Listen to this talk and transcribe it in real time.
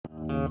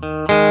What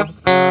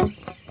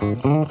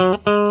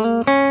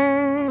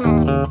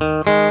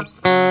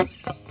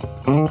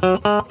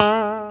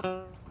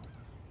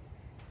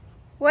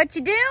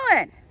you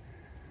doing?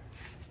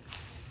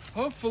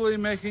 Hopefully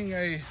making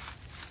a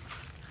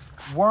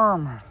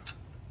worm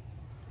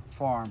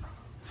farm.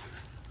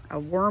 A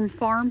worm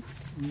farm?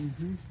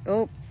 Mm-hmm.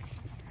 Oh,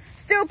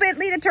 stupid,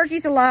 leave the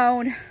turkeys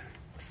alone.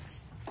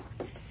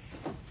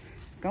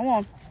 Go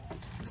on.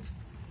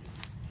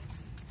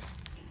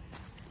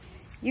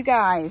 You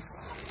guys.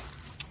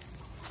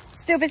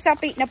 Stupid, stop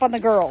beating up on the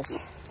girls.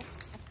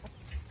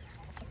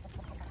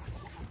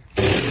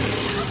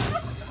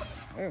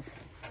 Oof.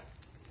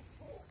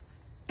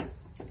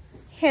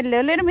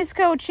 Hello, little Miss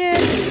Coaches.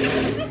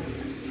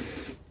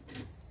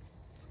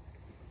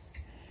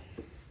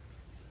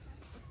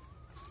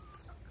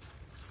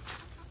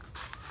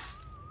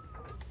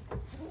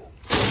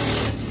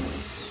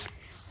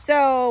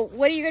 So,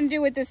 what are you going to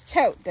do with this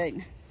tote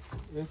thing?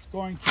 It's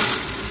going to,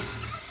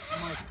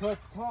 I'm going to cut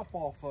the top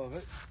off of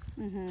it.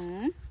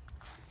 Mm-hmm.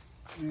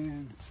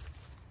 And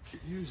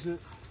use it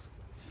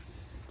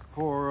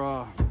for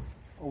a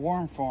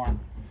worm farm.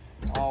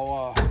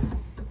 I'll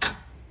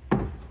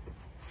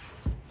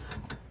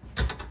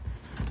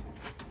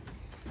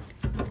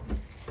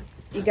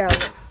you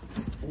gotta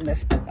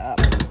lift up.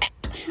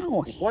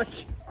 Ow.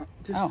 watch.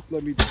 Just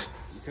let me do it,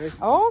 okay?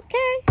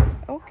 Okay.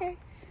 Okay.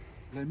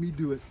 Let me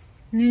do it.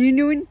 You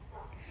doing?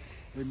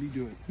 Let me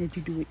do it. Let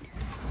you do it.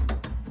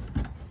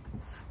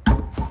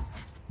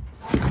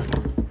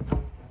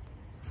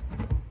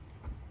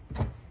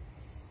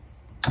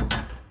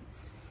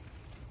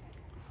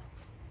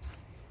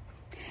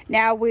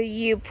 Now, will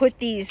you put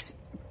these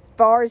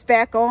bars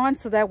back on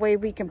so that way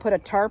we can put a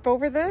tarp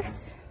over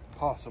this?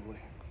 Possibly.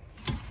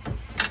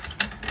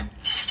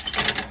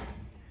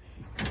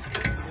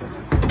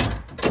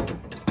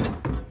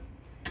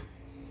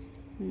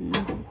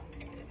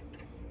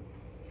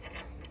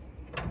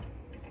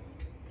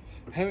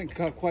 Haven't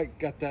quite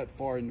got that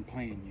far in the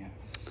plan yet.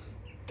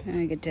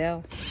 I could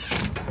tell.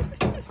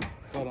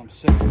 But I'm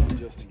saving them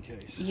just in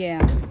case.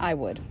 Yeah, I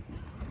would.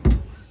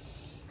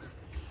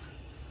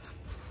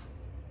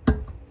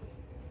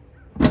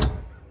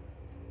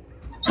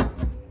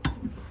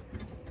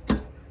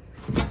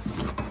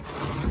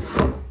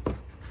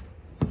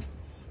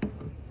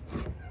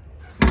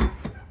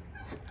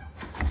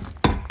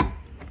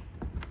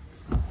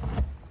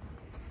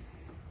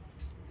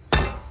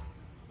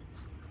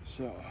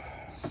 So,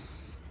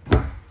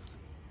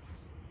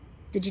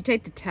 did you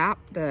take the cap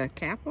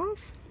off?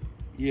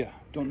 yeah,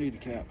 don't need a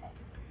cap.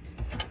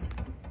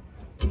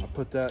 I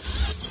put that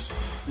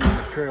in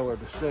the trailer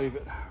to save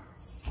it.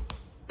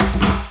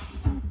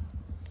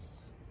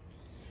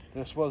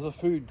 This was a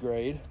food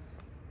grade.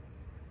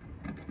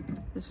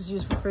 This was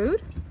used for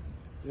food?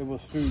 It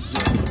was food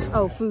grade.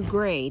 Oh, food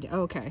grade.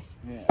 Okay.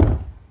 Yeah.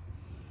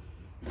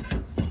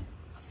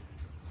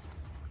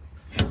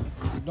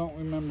 I don't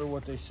remember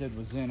what they said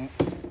was in it.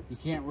 You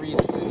can't read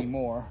it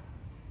anymore.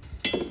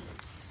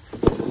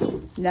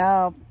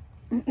 No.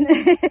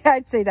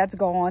 I'd say that's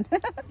gone.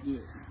 Yeah.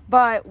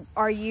 But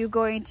are you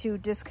going to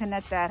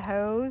disconnect that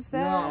hose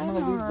then? No, I'm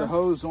going to leave the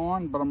hose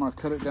on, but I'm going to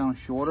cut it down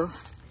shorter.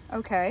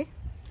 Okay.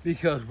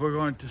 Because we're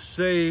going to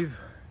save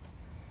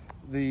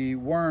the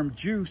worm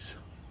juice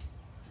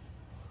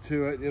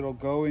to it. It'll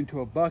go into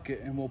a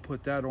bucket and we'll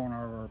put that on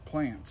our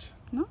plants.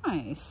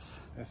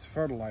 Nice. That's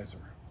fertilizer.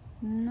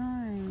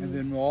 Nice. And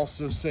then we'll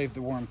also save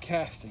the worm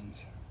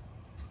castings.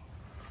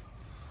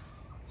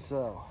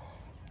 So,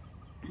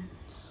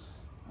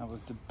 I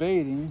was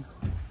debating.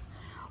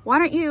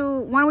 Why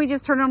don't we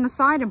just turn it on the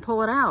side and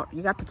pull it out?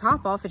 You got the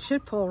top off, it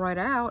should pull right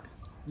out.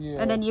 Yeah.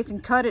 And then you can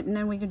cut it and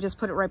then we can just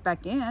put it right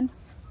back in.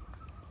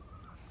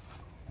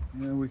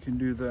 Yeah, we can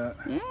do that.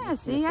 Yeah,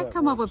 see, I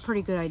come up with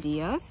pretty good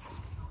ideas.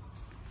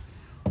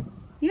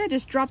 Yeah,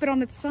 just drop it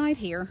on its side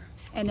here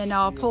and then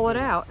I'll pull it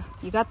out.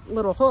 You got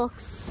little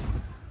hooks.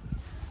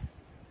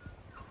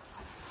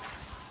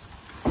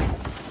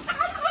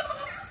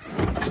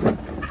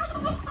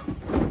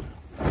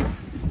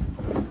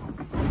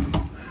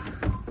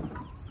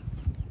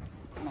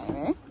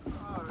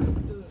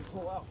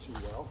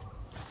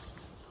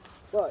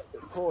 But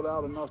it pulled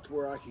out enough to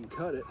where I can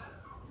cut it.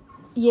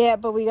 Yeah,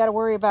 but we got to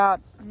worry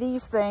about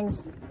these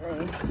things,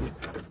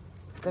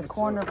 the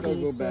corner I'll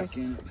pieces. go back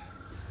in it.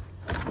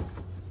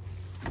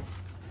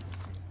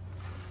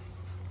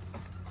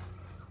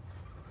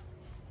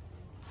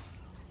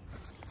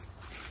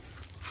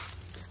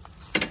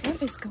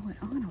 What is going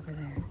on over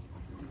there?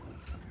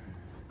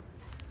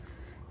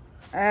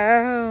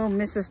 Oh,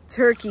 Mrs.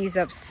 Turkey's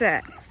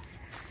upset.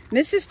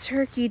 Mrs.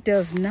 Turkey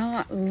does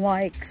not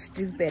like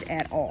stupid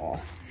at all.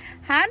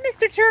 Hi,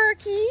 Mr.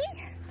 Turkey.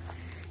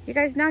 You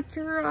guys knocked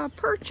your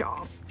perch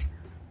off.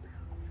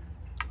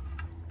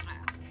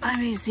 Let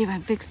me see if I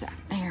can fix that.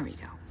 There we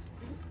go.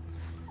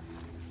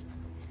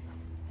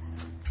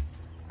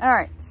 All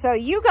right, so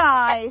you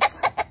guys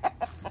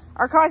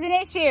are causing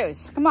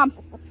issues. Come on.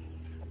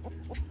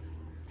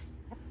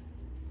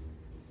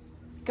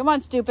 Come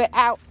on, stupid.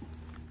 Out.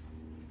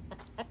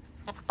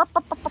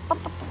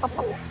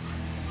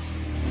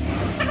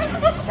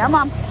 Come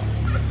on.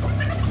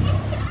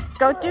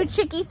 Go do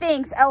chicky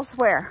things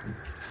elsewhere.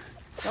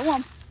 Go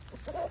on.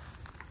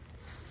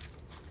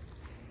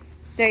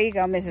 There you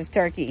go, Mrs.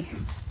 Turkey.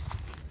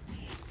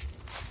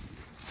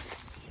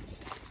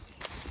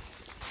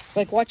 It's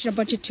like watching a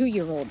bunch of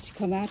 2-year-olds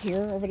come out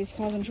here. Everybody's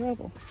causing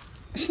trouble.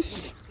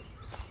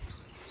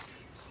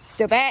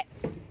 Stupid.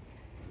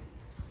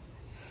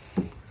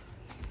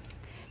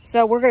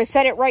 So we're going to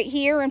set it right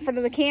here in front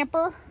of the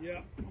camper?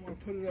 Yeah, I'm going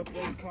to put it up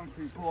those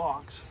concrete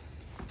blocks.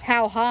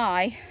 How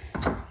high?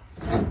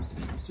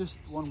 Just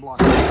 1 block.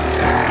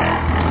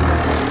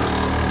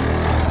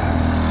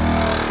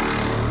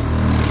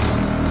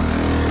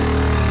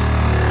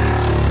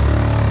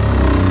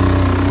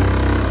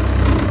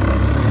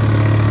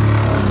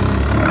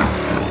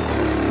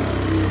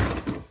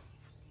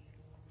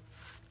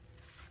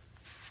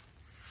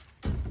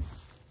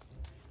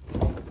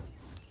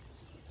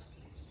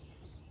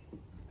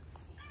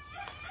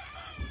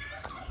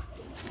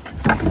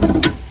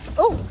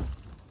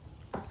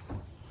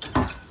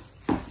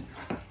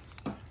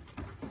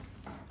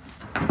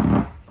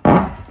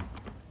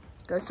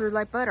 Goes through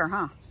like butter,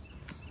 huh?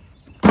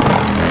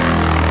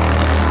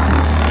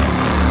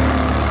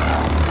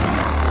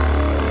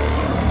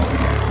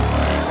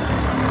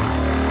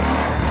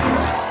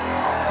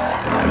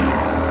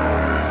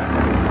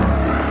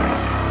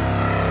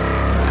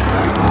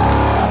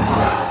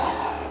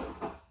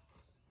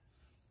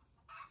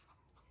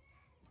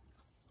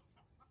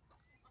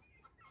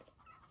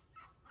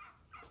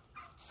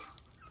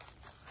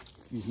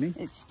 Excuse me?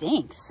 It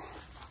stinks.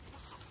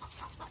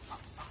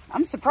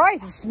 I'm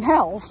surprised it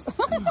smells.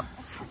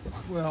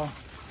 Well,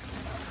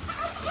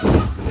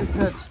 it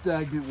had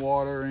stagnant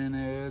water in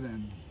it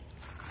and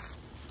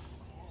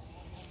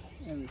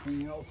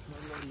everything else for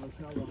a little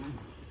color.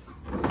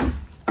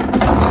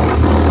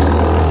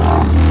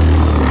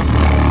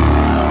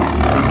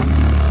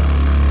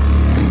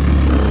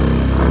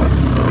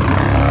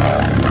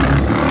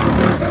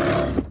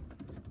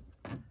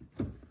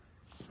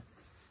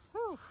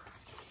 Whew.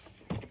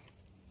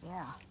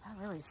 Yeah, that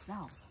really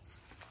smells.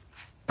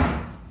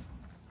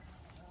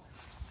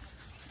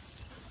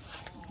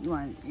 You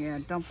want, yeah,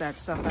 dump that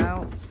stuff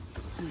out.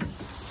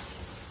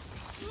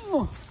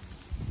 Oh.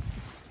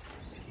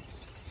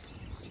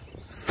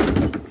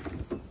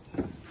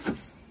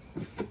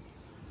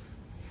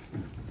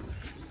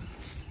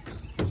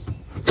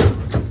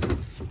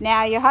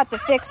 Now you have to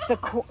fix the,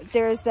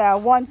 there's the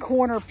one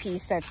corner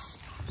piece that's...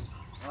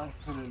 I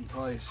put it in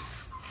place.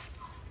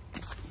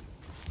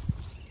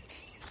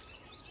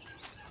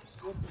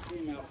 Get the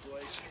beam out of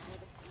place.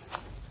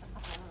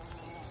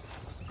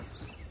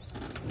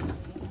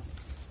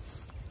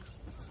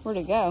 Where'd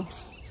it go?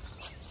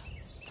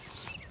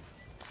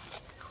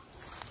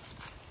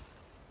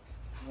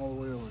 All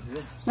the way over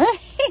here.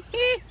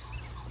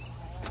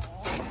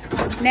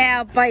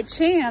 Now, by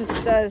chance,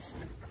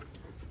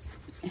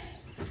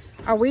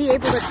 are we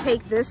able to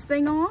take this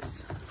thing off?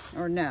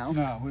 Or no?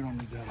 No, we don't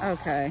need that.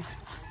 Okay.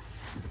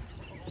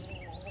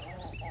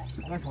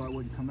 I thought it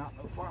wouldn't come out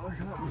no farther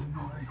because that was in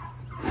the way.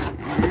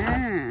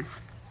 Ah.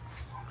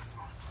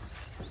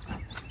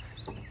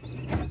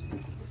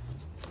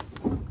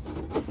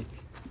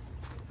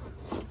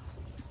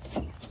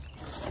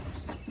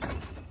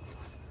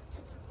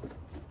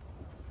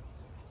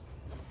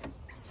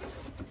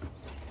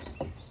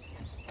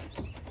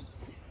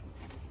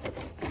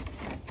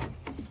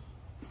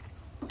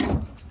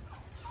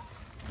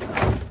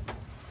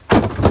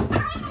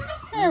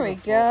 There we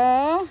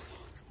go.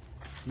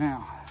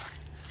 Now,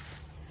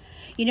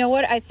 you know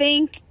what? I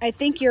think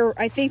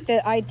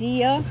the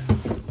idea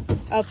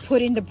of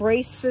putting the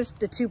braces,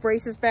 the 2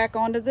 braces back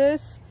onto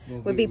this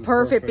would be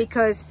perfect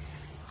because,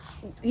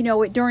 you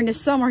know, during the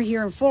summer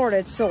here in Florida,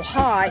 it's so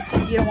hot.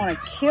 You don't want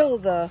to kill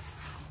the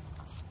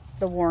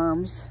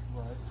worms.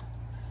 right.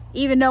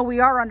 Even though we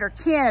are under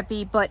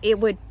canopy, but it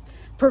would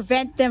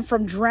prevent them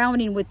from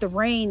drowning with the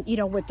rain, you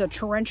know, with the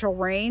torrential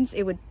rains.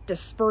 It would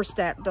disperse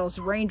those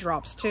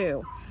raindrops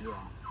too. Yeah.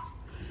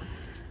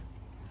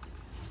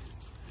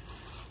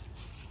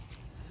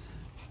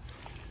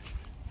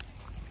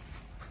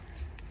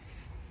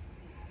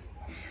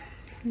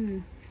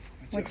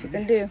 What you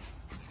can do?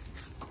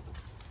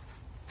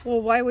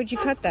 Well, why would you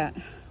cut that?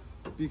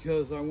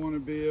 Because I want to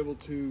be able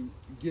to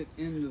get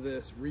into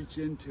this, reach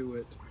into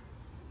it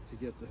to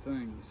get the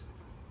things.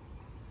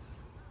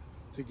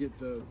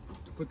 To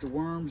put the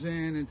worms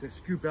in and to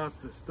scoop out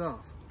the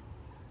stuff.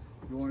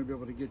 You want to be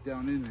able to get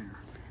down in there.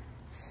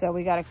 So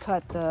we got to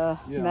cut the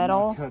Yeah,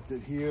 metal. I'm gonna cut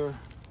it here.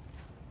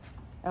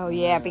 Oh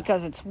yeah,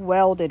 because it's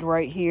welded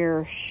right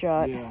here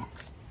shut. Yeah.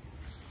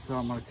 So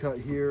I'm going to cut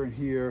here and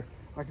here.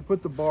 I can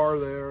put the bar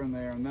there, and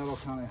that'll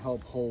kind of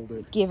help hold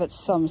it. Give it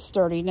some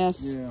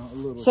sturdiness. Yeah, a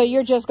little. So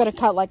you're just going to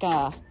cut like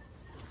a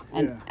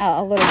little.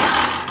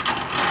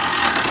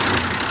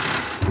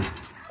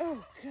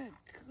 Oh, good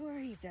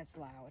grief, that's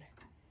loud.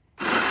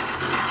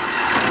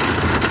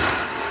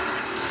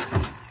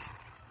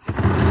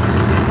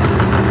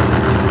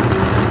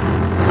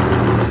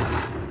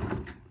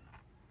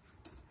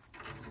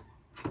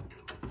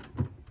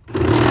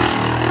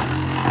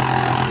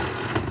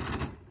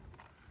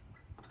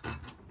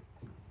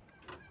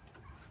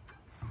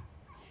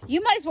 You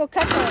might as well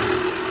cut the...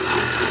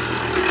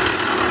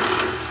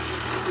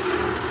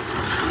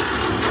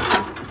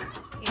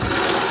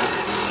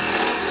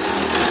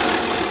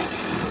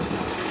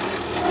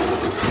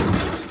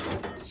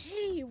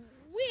 Gee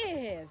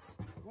whiz.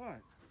 What?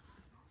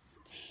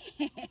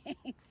 Dang.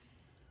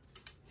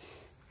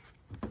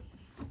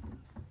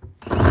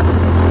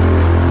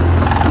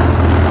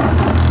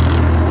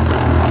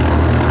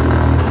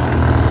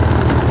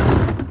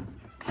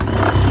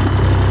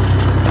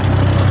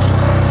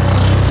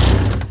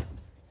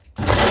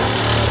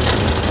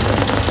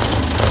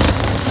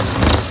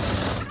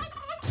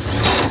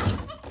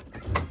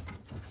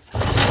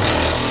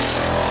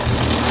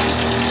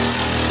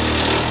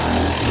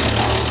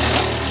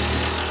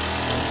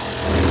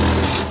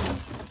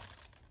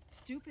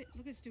 Stupid.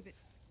 Look at Stupid.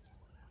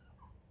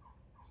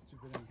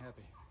 Stupid ain't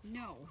happy.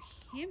 No,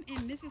 him and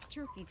Mrs.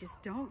 Turkey just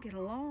don't get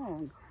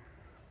along.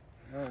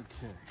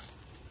 Okay.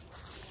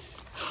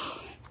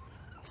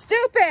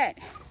 Stupid!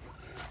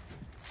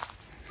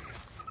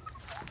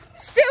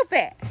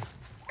 Stupid!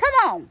 Come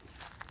on!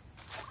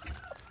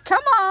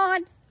 Come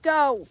on!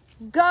 Go!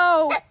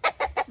 Go!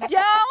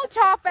 Don't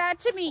talk back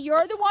to me.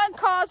 You're the one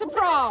causing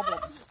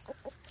problems.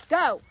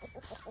 Go!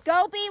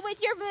 Go be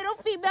with your little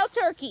female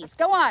turkeys.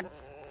 Go on.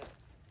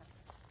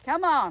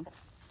 Come on.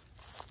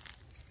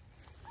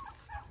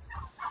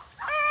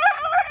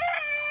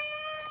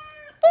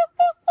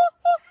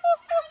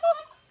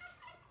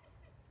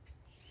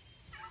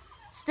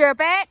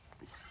 Stupid.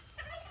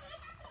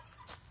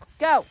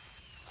 Go.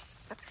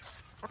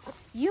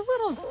 You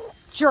little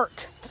jerk.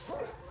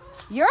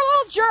 You're a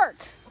little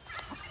jerk.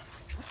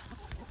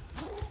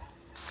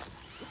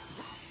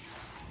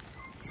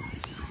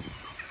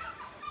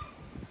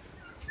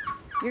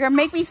 You're going to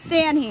make me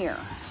stand here.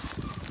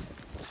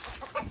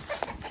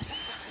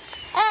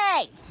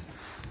 Hey!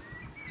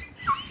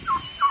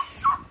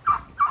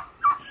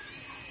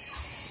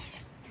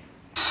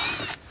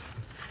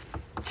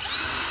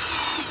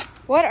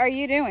 What are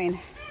you doing?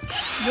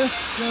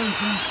 This goes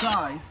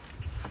inside.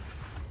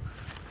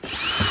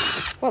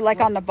 What, like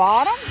on the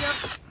bottom? Yep.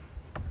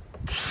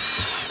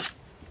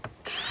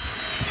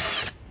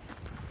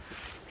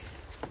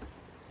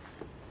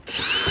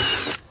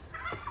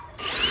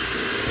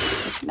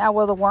 Now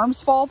will the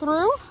worms fall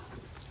through?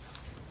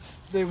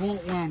 They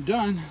won't when I'm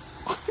done.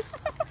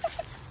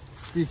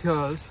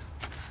 Because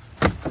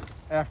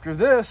after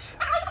this,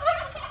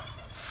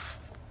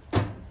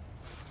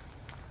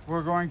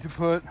 we're going to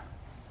put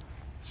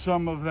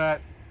some of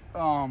that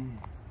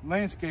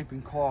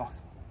landscaping cloth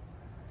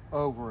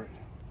over it.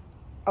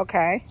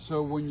 Okay.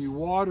 So when you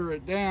water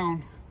it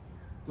down,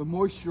 the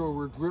moisture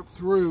will drip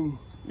through,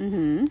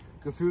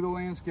 go through the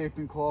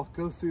landscaping cloth,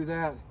 go through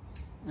that,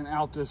 and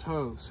out this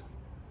hose.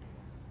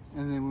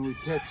 And then when we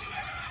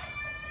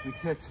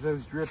catch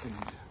those drippings.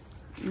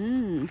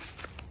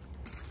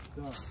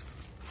 So,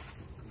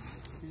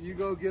 you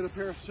go get a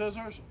pair of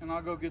scissors, and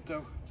I'll go get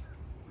the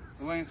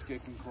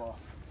landscaping cloth.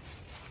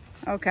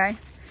 Okay.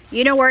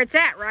 You know where it's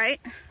at, right?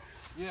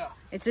 Yeah.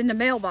 It's in the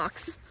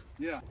mailbox.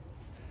 Yeah.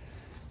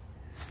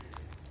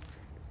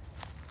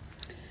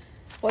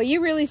 Well,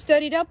 you really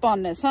studied up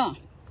on this, huh?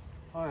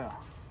 Oh, yeah.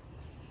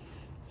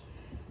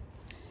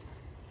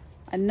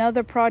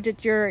 Another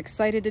project you're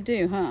excited to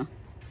do, huh?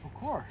 Of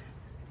course.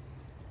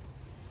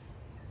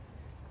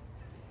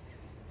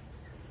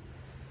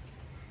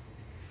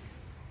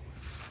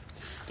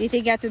 Do you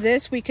think after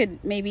this we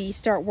could maybe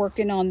start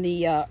working on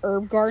the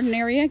herb garden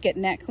area,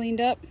 getting that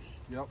cleaned up?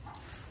 Yep.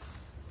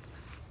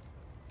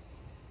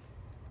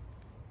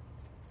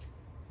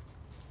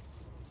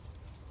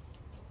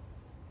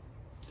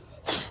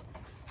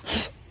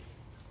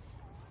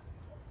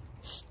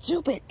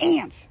 Stupid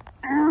ants.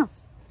 Ugh.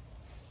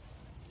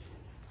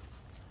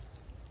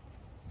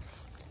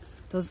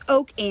 Those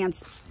oak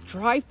ants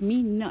drive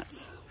me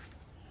nuts.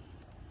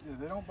 Yeah,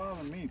 they don't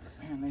bother me,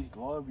 but man, they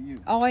love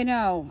you. Oh, I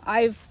know.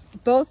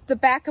 Both the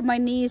back of my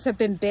knees have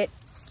been bit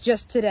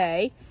just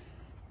today.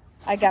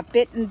 I got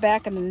bit in the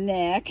back of the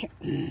neck.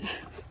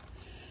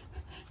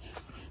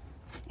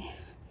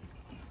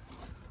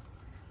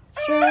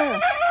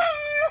 Sure.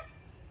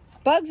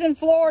 Bugs in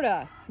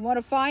Florida. You want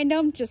to find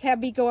them? Just have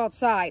me go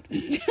outside.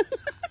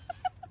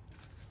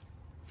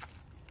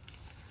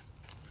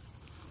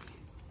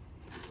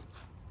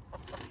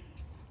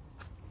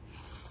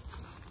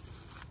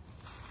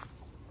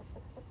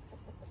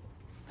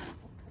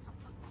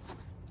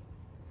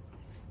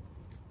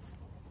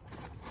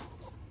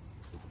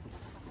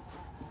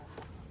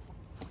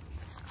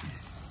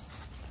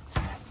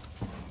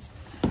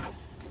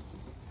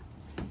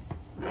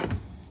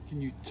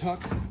 Can you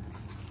tuck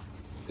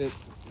it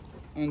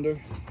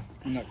under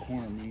in that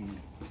corner, man?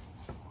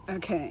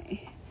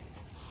 Okay.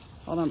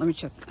 Hold on, let me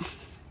check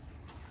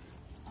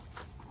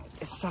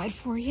this side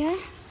for you.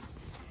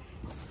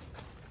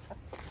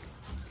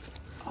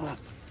 Hold on.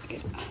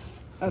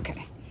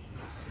 Okay.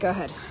 Go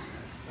ahead.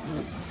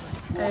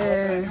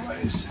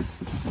 Anyways.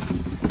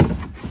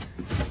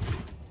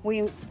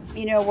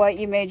 You know what?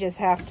 You may just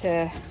have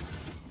to.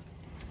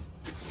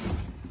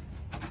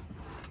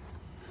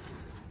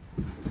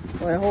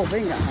 Well, the whole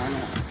thing got hung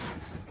up.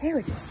 Ew,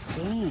 it just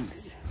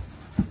stinks.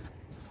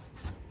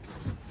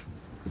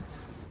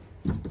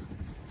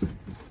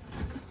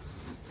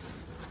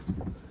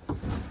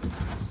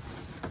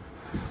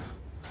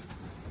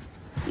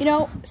 You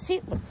know,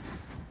 see, look,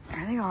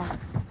 there they are.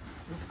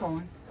 It's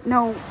going.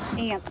 No,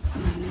 ant.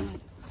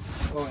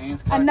 Oh,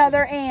 ants.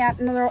 Another ant,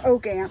 another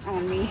oak ant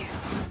on me.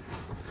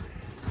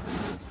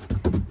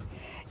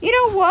 You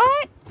know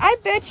what? I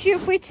bet you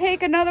if we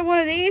take another one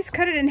of these,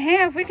 cut it in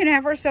half, we can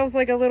have ourselves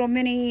like a little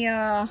mini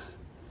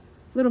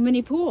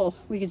pool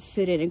we can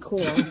sit in and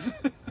cool.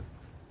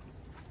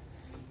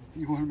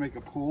 You want to make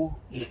a pool?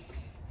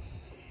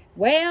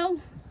 Well,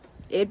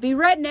 it'd be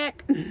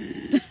redneck.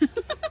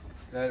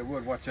 That it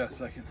would. Watch that a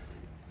second.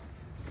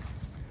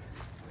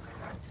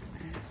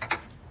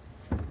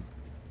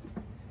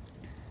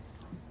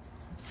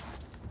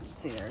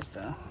 See, there's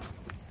the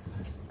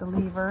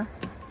lever.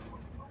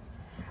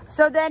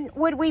 So then,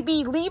 would we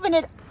be leaving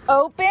it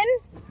open?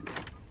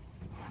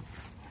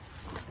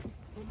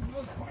 For the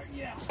most part,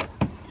 yeah.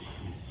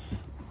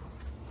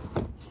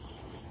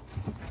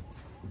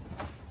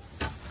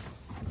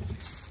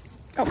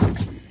 Oh.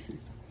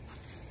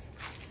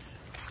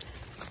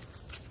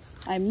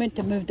 I meant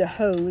to move the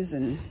hose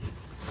and...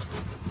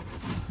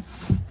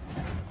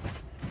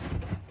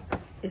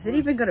 Is it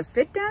even going to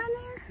fit down in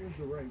there? Here's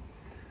the rake.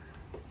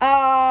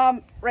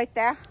 Right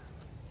there.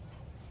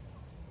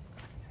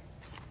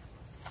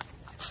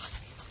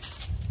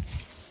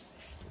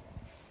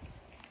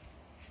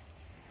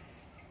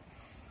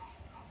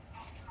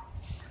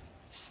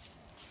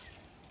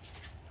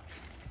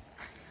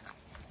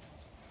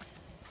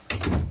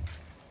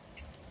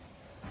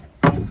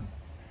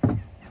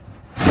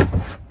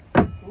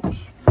 Oops.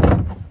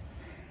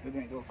 It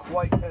ain't go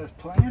quite as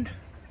planned.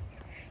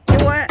 You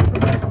know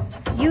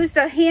what? Use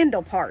the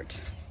handle part.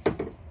 Yeah,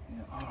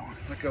 oh,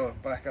 let go.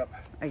 Back up.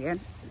 Again.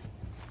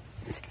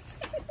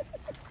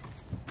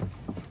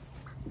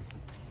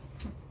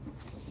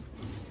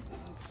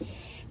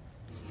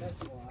 That's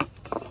why.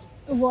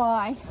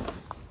 Why?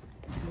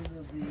 Because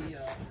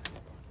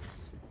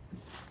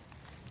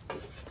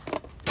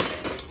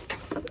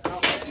of the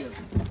outlet here.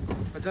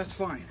 But that's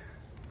fine.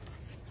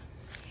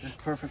 That's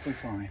perfectly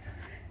fine.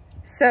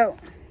 So,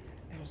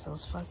 there's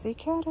those fuzzy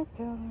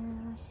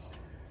caterpillars.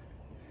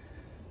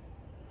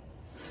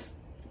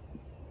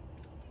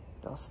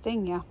 They'll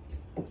sting you.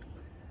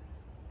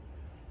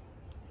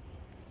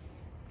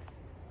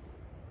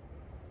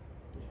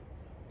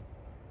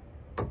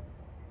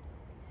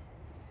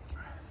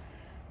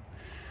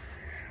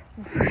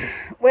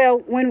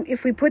 Well,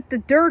 if we put the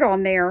dirt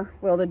on there,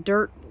 will the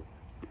dirt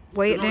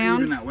weigh it down?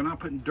 Even that. We're not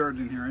putting dirt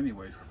in here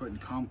anyways. We're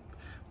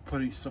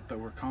putting stuff that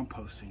we're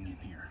composting in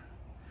here.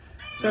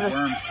 So the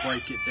worms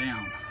break it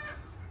down.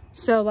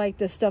 So like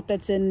the stuff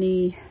that's in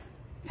the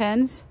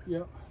pens?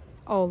 Yep.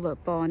 Oh,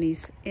 look,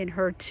 Bonnie's in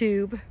her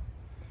tube.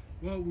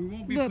 Well, we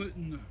won't be Look,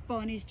 putting...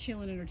 Bonnie's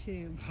chilling in her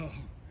tube. Oh,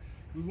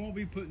 we won't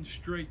be putting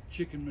straight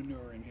chicken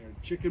manure in here.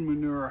 Chicken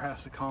manure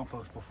has to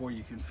compost before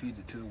you can feed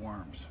it to the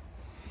worms.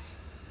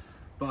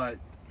 But...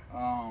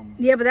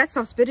 yeah, but that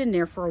stuff's been in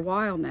there for a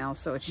while now,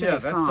 so it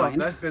should be fine.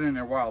 That's been in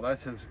there a while.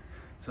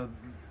 So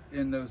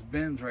in those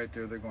bins right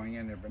there, they're going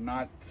in there, but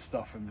not the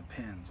stuff in the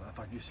pins. I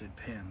thought you said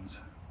pins.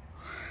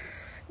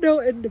 No,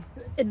 in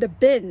the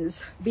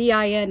bins.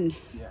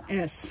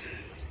 B-I-N-S.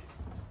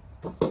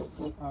 Yeah. All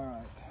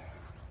right.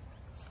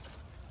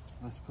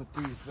 Let's put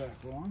these back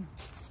on.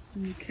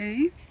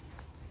 Okay.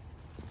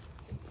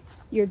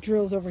 Your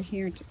drill's over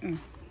here. Oh.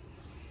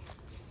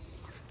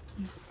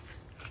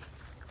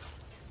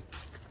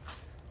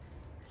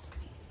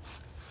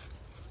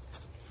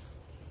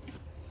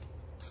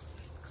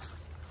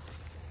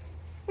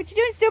 What you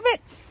doing, stupid?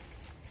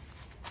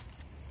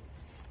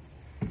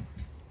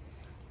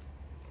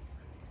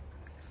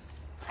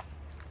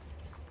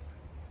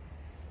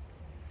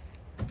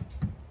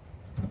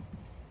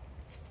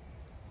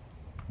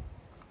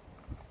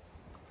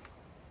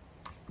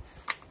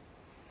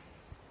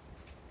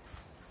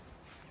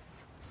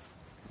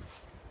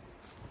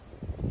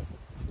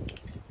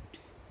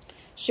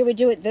 Should we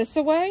do it this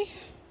way?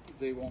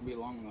 They won't be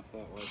long enough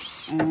that way.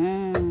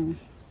 Mm.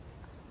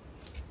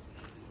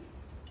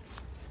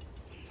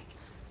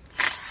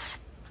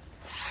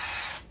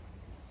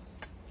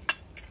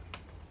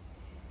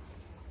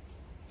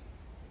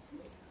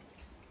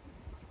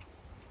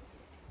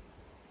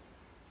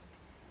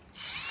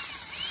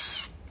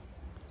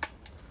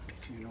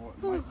 You know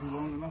what might be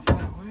long enough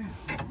that way?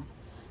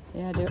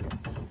 Yeah, do it.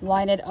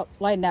 Line it up.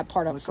 Line that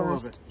part up Let go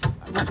of first. it.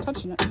 I'm not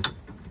touching it.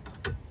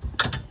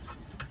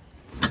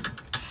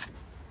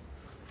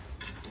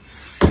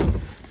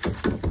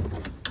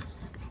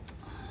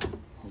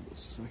 Hold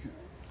this a second.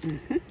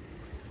 Mm-hmm.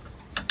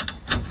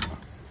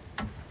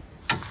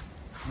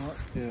 What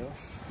if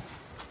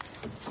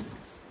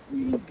we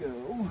go?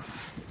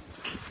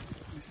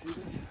 You see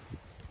this?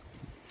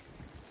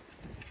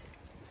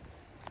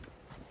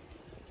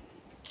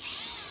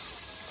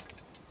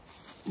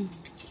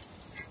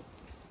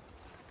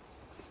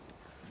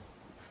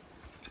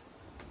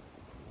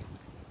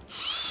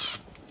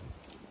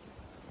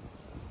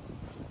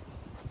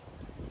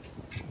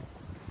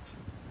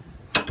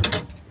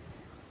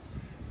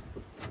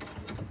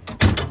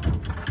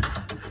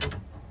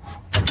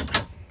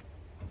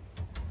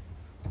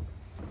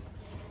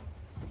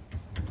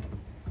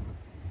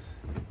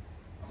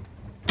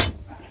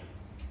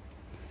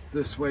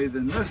 this way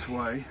than this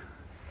way.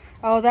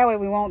 Oh, that way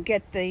we won't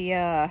get the,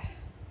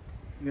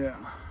 Yeah.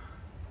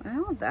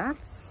 well,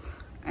 that's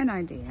an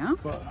idea.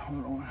 But,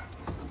 hold on.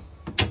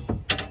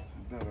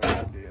 A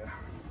better idea.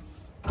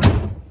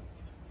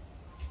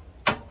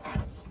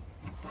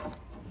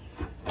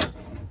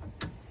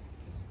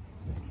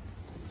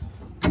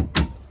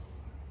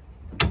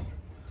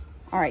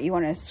 All right, you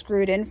want to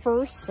screw it in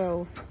first,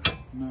 so.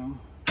 No.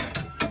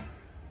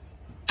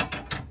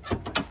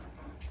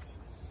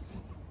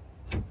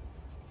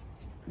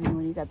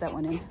 When you got that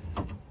one in.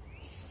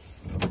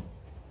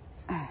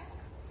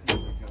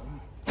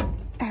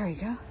 There we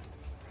go.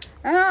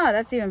 Ah,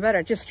 that's even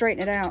better. Just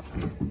straighten it out.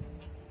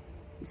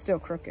 It's still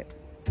crooked.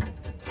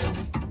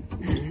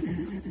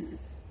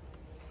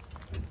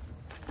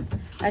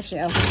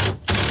 Actually, oh.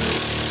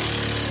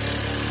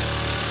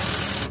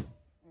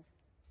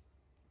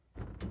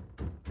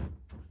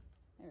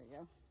 There we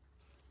go.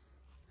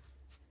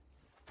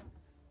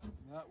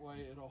 That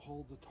way it'll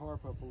hold the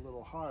tarp up a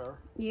little higher.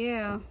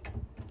 Yeah.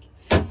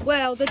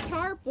 Well, the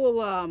tarp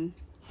will,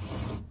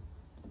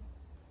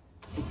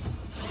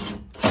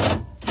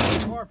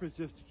 The tarp is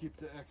just to keep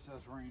the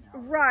excess rain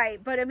out.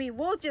 right, but I mean,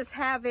 we'll just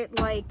have it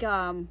like,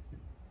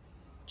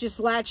 just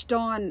latched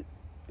on.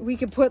 We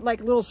could put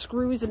like little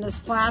screws in this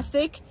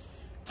plastic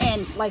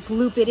and like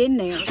loop it in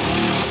there.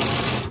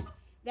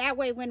 That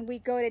way when we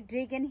go to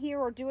dig in here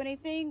or do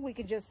anything, we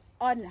can just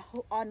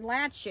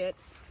unlatch it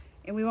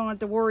and we won't have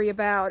to worry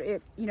about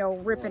it, you know,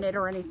 ripping it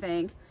or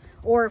anything.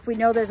 Or if we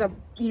know there's a,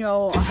 you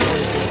know,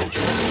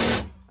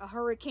 a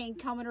hurricane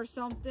coming or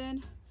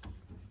something.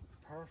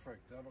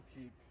 Perfect, that'll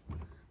keep.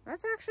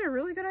 That's actually a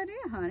really good idea,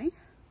 honey.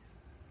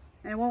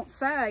 And it won't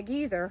sag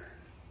either.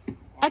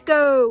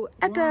 Echo,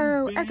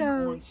 echo,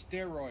 echo. On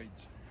steroids.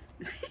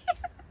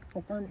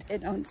 Horned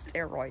in on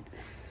steroids.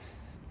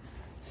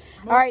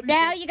 All right,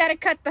 now you got to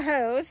cut the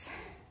hose.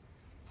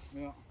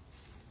 Yeah.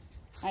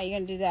 How are you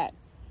going to do that?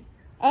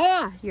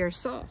 Ah, your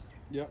saw.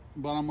 Yep,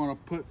 but I'm gonna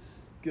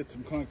get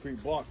some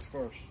concrete blocks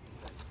first.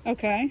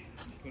 Okay.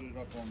 Put it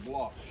up on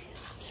blocks.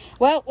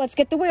 Well, let's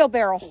get the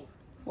wheelbarrow.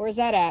 Where's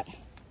that at?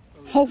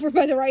 Over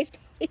by the rice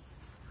paddy.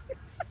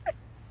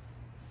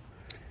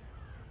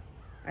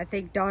 I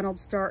think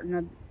Donald's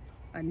starting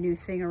a new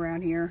thing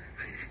around here.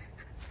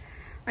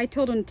 I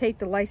told him to take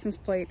the license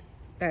plate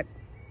that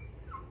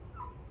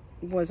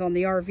was on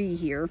the RV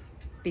here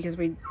because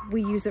we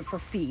use it for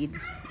feed.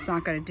 It's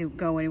not going to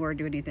go anywhere or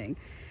do anything.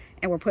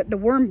 And we're putting a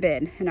worm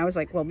bin. And I was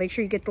like, well, make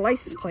sure you get the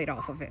license plate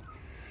off of it.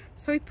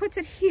 So he puts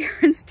it here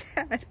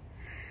instead.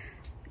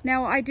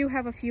 Now, I do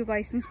have a few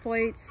license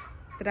plates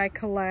that I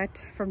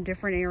collect from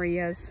different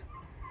areas.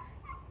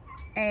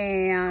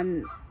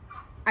 And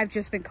I've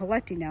just been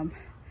collecting them.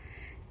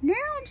 Now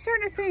I'm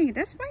starting to think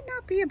this might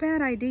not be a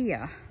bad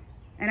idea.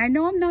 And I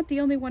know I'm not the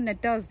only one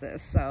that does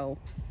this, so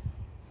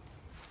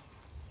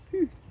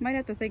might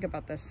have to think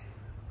about this.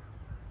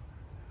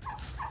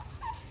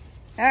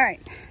 All right,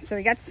 so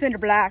we got the cinder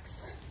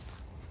blocks.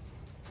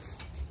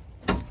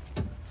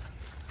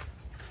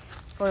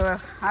 Boy,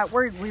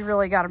 we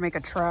really got to make a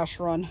trash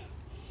run.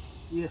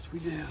 Yes, we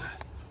do.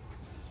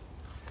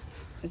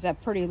 Is that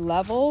pretty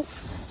level?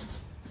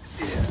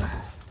 Yeah.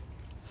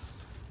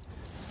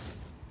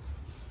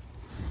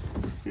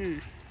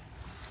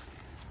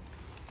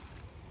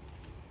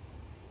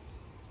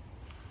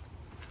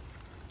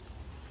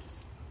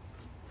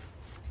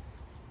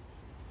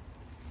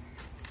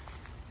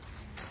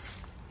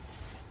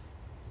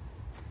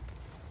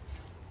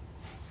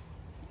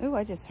 Ooh,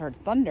 I just heard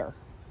thunder. Are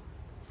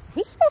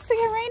we supposed to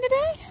get rain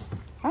today?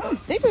 I don't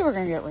think we were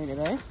going to get rain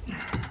today.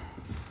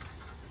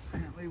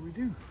 Apparently we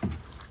do.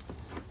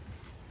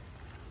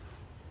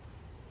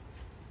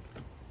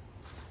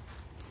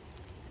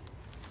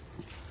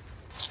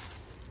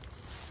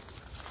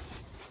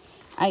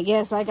 I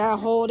guess I got to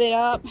hold it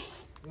up.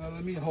 Well,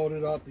 let me hold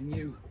it up and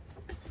you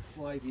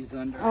slide these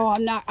under. Oh,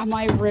 I'm not,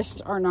 my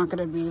wrists are not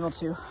going to be able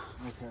to.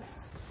 Okay.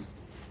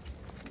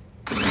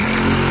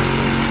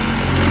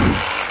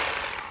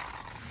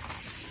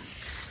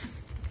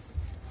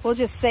 We'll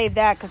just save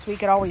that because we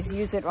could always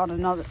use it on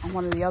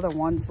one of the other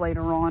ones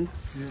later on.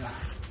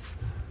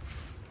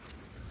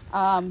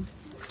 Yeah.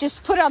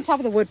 Just put it on top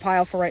of the wood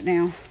pile for right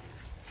now.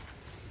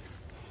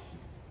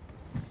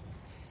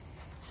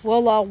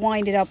 We'll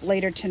wind it up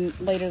later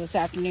this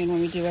afternoon when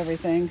we do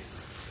everything.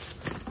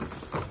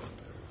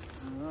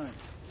 All right.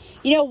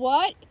 You know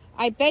what?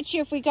 I bet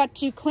you if we got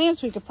 2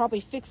 clamps, we could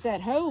probably fix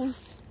that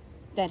hose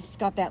that's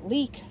got that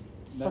leak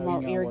from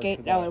our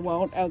irrigate. No, it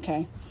won't.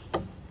 Okay.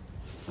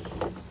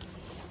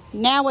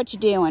 Now what you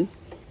doing?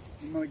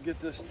 I'm gonna get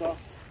this stuff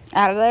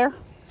out of there.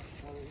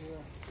 out of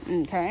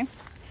here. Okay.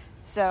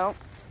 So,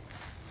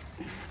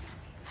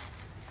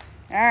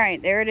 all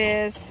right, there it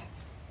is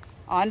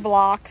on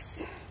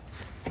blocks.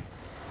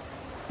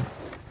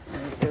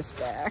 Move this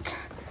back.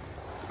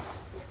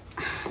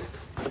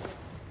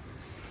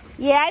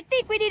 Yeah, I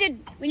think we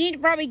need to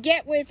probably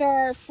get with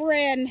our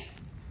friend,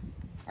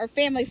 our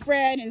family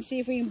friend, and see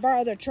if we can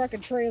borrow their truck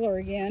and trailer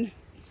again.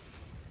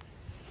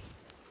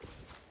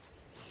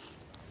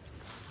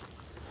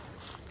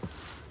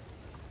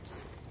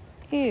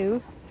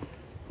 Ew.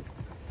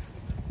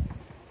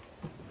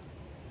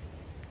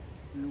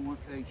 You don't want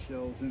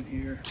eggshells in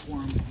here.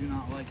 Worms do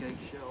not like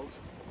eggshells.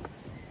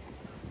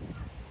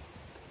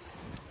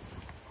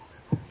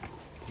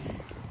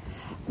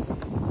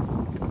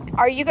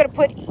 Are you going to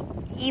put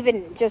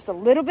even just a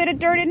little bit of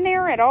dirt in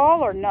there at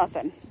all, or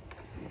nothing?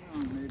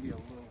 Maybe a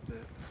little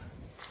bit.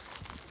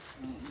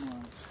 Not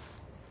much.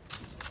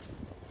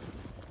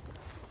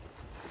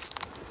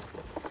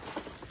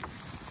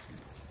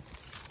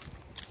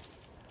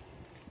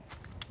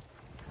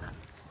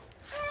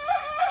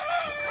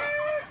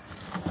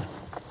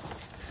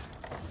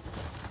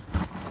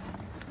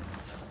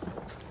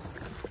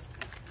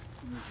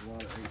 There's a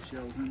lot of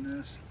eggshells in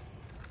this.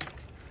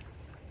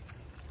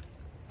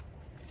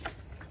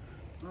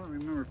 I don't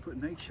remember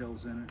putting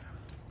eggshells in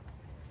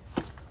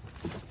it.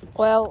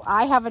 Well,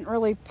 I haven't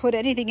really put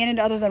anything in it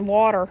other than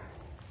water.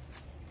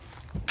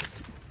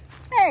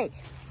 Hey.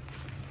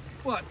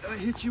 What? Did I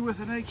hit you with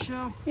an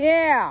eggshell?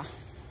 Yeah.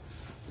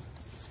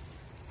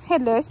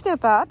 Hello,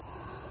 stupid.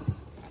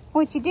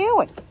 What you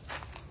doing?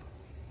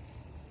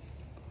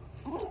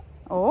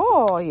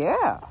 Oh,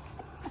 yeah.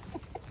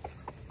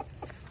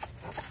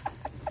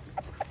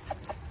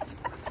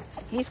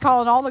 He's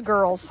calling all the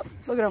girls.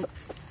 Look at him.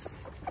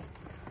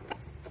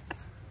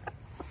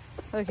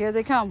 Look, here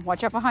they come.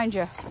 Watch out behind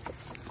you.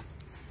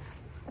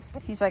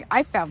 He's like,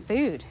 I found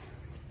food.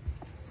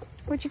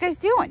 What you guys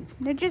doing?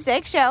 They're just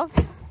eggshells.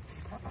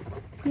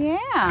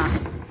 Yeah.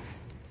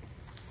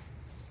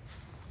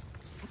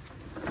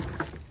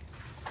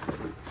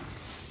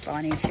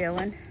 Bonnie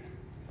chilling.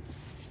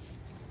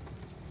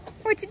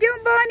 What you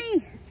doing,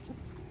 Bonnie?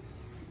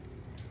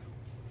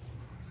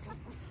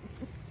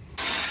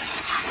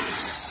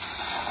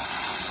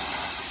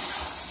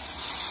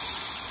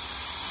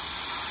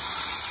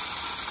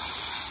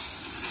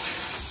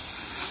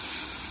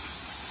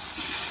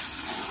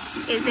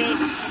 Is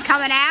it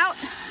coming out?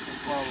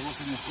 Well, we're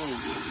looking to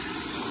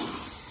see.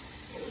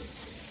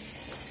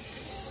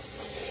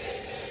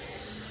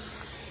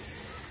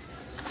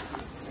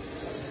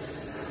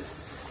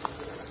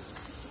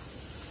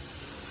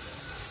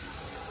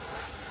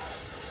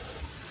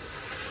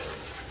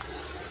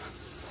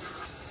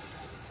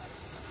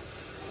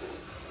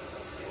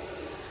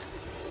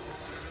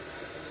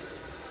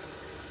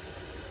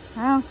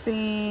 I don't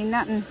see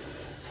nothing.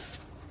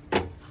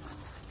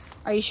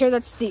 Are you sure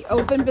that's the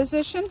open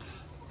position?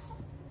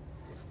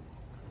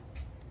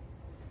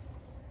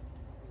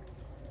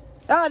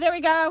 Oh, there we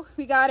go.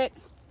 We got it.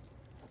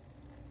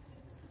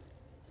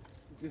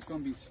 It's just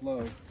gonna be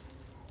slow.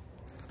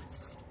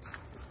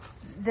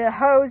 The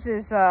hose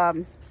is, Yeah,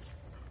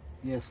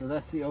 so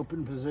that's the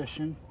open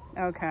position.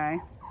 okay.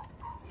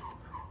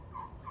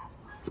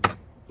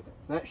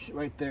 That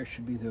right there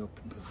should be the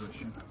open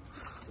position.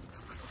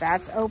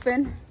 That's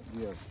open?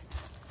 Yes.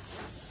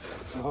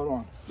 Now, hold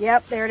on.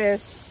 Yep, there it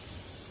is.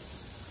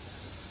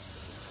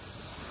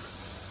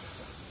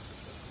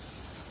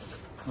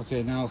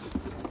 Okay, now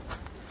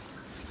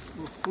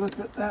we'll flip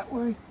it that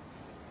way.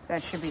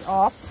 That should be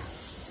off.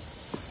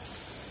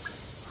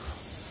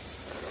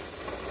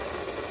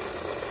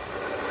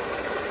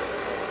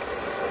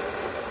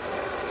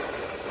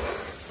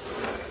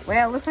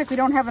 Well, it looks like we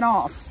don't have an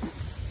off.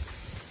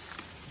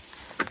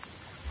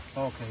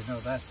 Okay, no,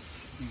 that's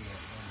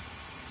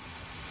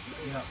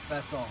yeah,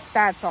 that's off.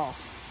 That's off.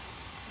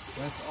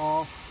 That's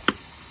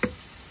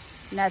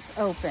off. And that's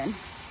open.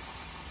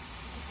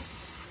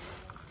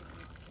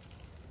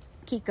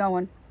 Keep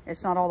going.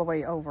 It's not all the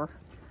way over.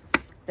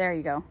 There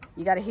you go.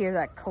 You got to hear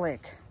that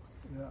click.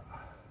 Yeah.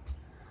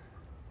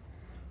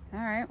 All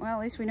right, well,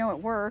 at least we know it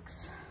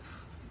works.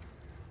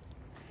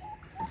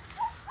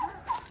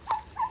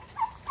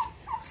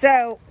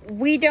 So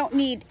we don't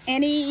need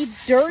any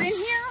dirt in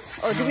here,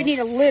 or do we need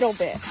a little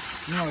bit?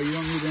 No, you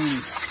don't need any.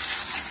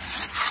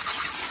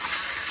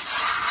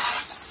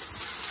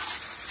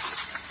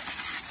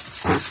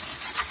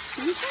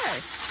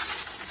 Okay.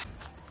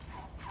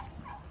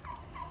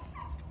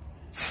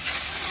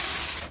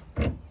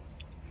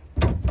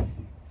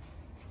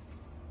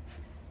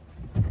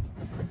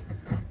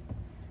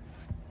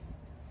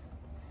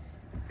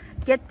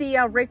 Get the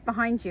rake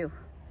behind you.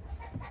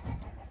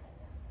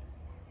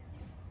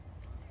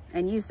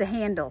 And use the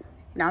handle,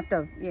 not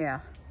the, yeah.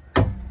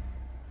 So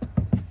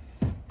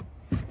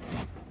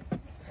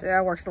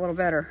that works a little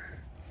better.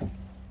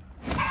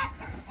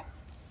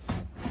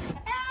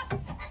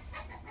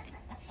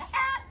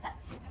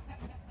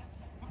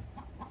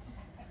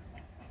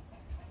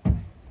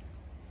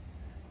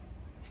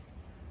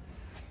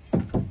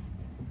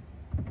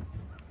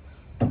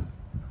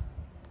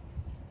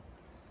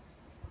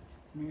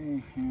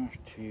 May have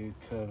to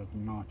cut a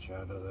notch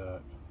out of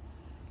that.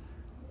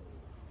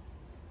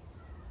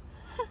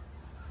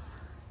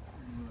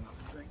 I'm not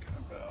thinking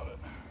about it.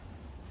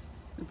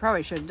 We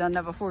probably should have done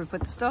that before we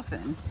put the stuff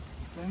in.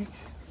 Think?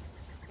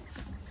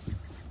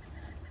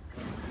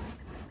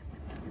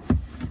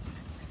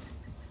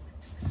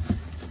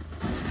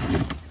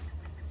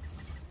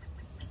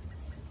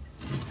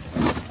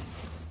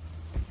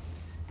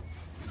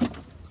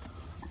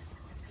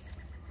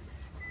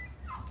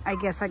 I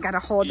guess I gotta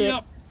hold it.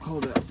 Yep.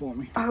 Hold that for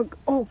me.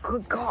 Oh,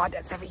 good God,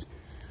 that's heavy.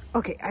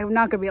 Okay, I'm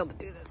not gonna be able to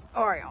do this.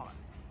 All right, hold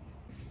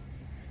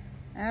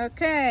on.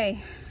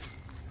 Okay.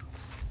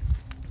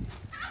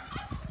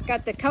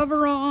 Got the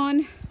cover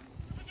on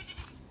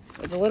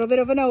with a little bit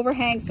of an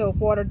overhang, so if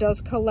water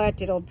does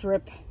collect, it'll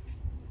drip,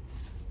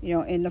 you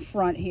know, in the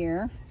front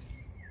here.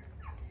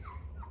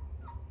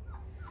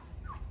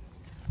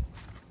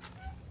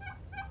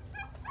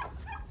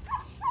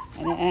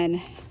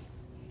 And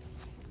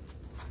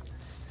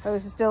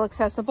hose is still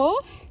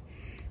accessible.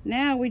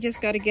 Now we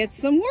just got to get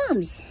some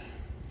worms.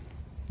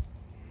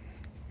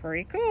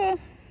 Pretty cool.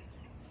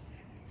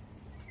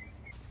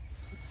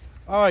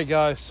 All right,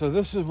 guys, so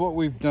this is what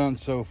we've done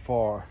so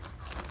far.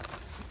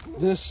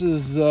 This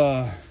is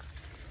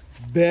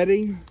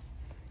bedding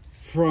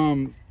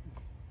from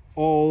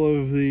all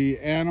of the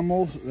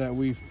animals that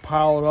we've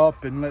piled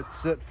up and let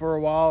sit for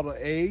a while to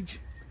age.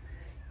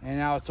 And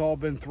now it's all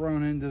been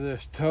thrown into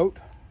this tote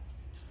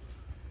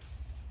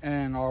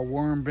and our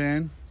worm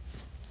bin.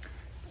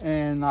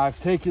 And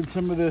I've taken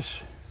some of this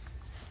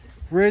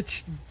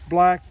rich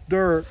black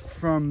dirt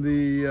from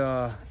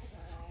the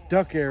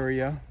duck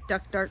area.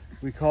 Duck dirt.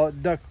 We call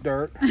it duck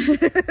dirt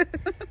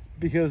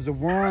because the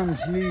worms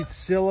need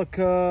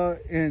silica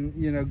and,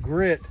 you know,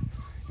 grit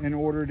in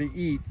order to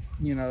eat.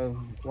 You know,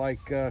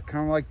 like kind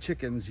of like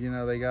chickens. You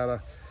know, they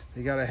gotta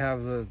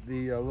have the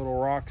little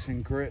rocks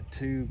and grit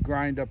to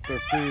grind up their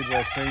food.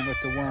 Well, same with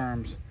the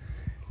worms.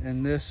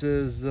 And this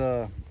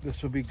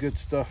will be good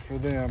stuff for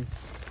them.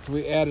 So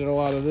we added a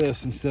lot of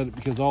this instead,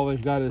 because all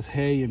they've got is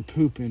hay and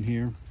poop in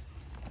here.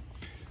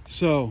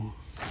 So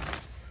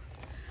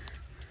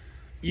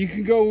you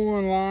can go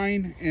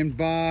online and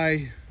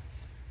buy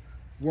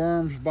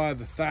worms by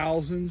the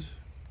thousands.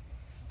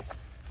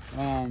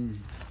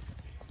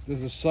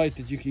 There's a site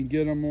that you can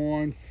get them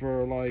on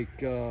for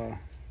like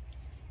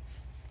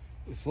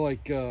it's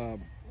like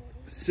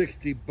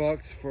 60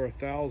 bucks for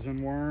 1,000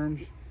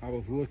 worms. I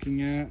was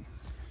looking at.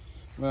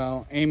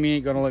 Well, Amy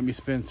ain't gonna let me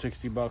spend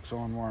 60 bucks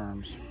on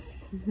worms.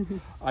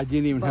 I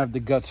didn't even have the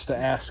guts to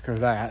ask her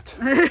that.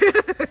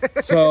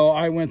 So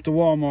I went to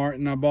Walmart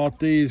and I bought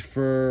these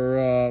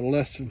for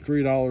less than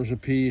 $3 a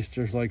piece.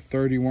 There's like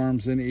 30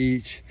 worms in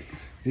each.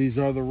 These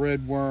are the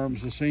red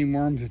worms, the same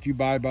worms that you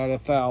buy by the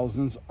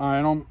thousands.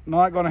 I'm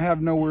not gonna have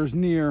nowhere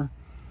near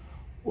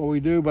what we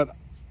do, but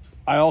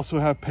I also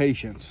have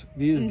patience.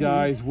 These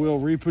guys will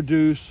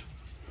reproduce,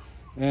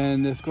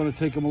 and it's gonna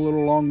take them a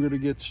little longer to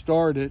get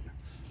started.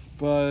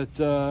 But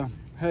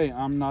hey,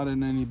 I'm not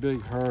in any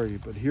big hurry.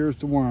 But here's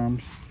the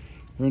worms.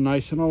 They're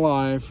nice and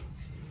alive.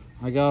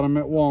 I got them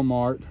at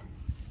Walmart.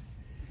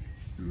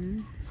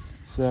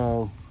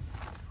 So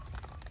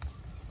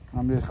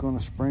I'm just going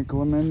to sprinkle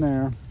them in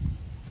there.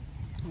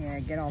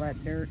 Yeah, get all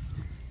that dirt.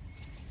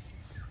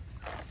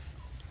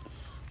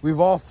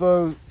 We've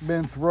also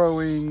been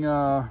throwing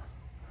our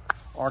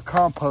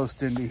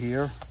compost into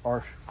here,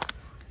 our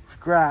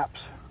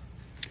scraps.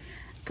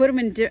 Put them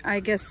in, I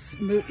guess,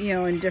 you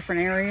know, in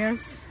different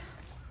areas.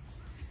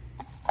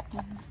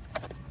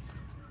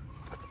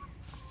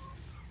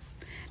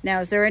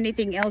 Now, is there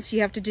anything else you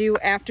have to do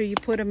after you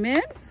put them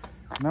in?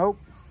 Nope.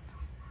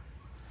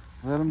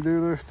 Let them do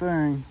their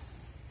thing.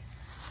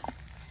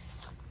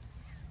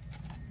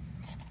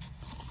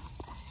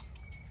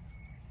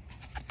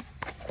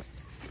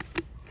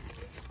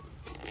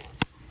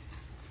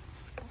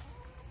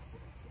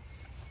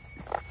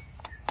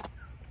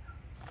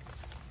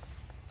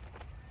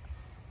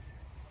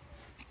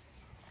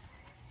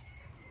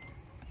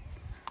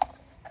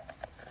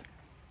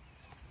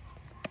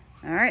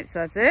 All right, so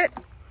that's it.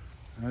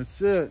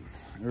 That's it.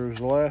 There's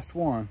the last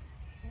one.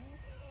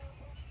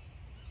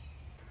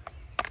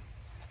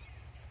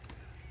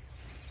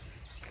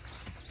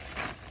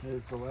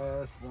 There's the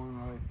last one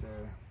right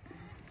there.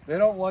 They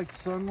don't like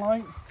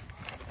sunlight,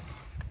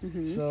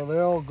 so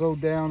they'll go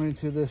down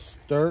into this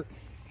dirt.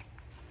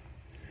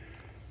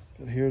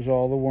 But here's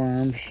all the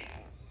worms.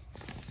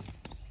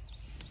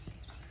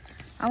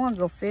 I want to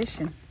go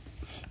fishing.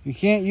 You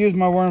can't use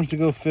my worms to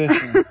go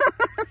fishing.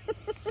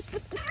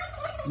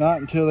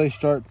 Not until they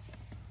start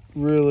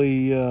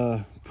really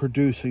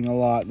producing a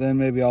lot. Then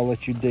maybe I'll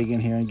let you dig in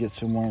here and get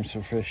some worms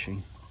for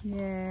fishing.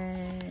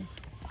 Yay.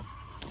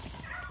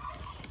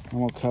 I'm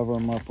going to cover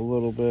them up a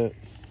little bit.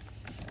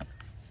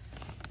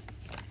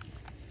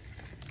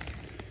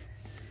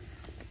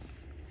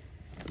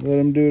 Let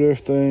them do their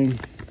thing.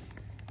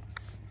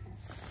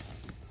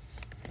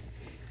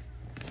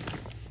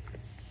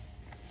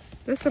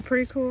 This is a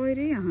pretty cool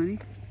idea, honey.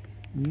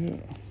 Yeah.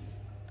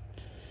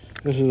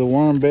 This is a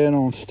worm bin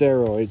on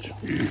steroids.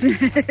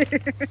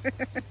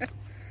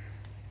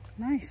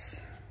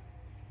 Nice.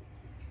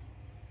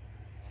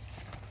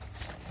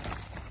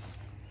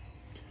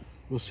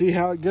 We'll see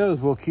how it goes.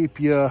 We'll keep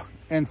you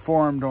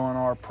informed on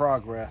our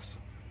progress.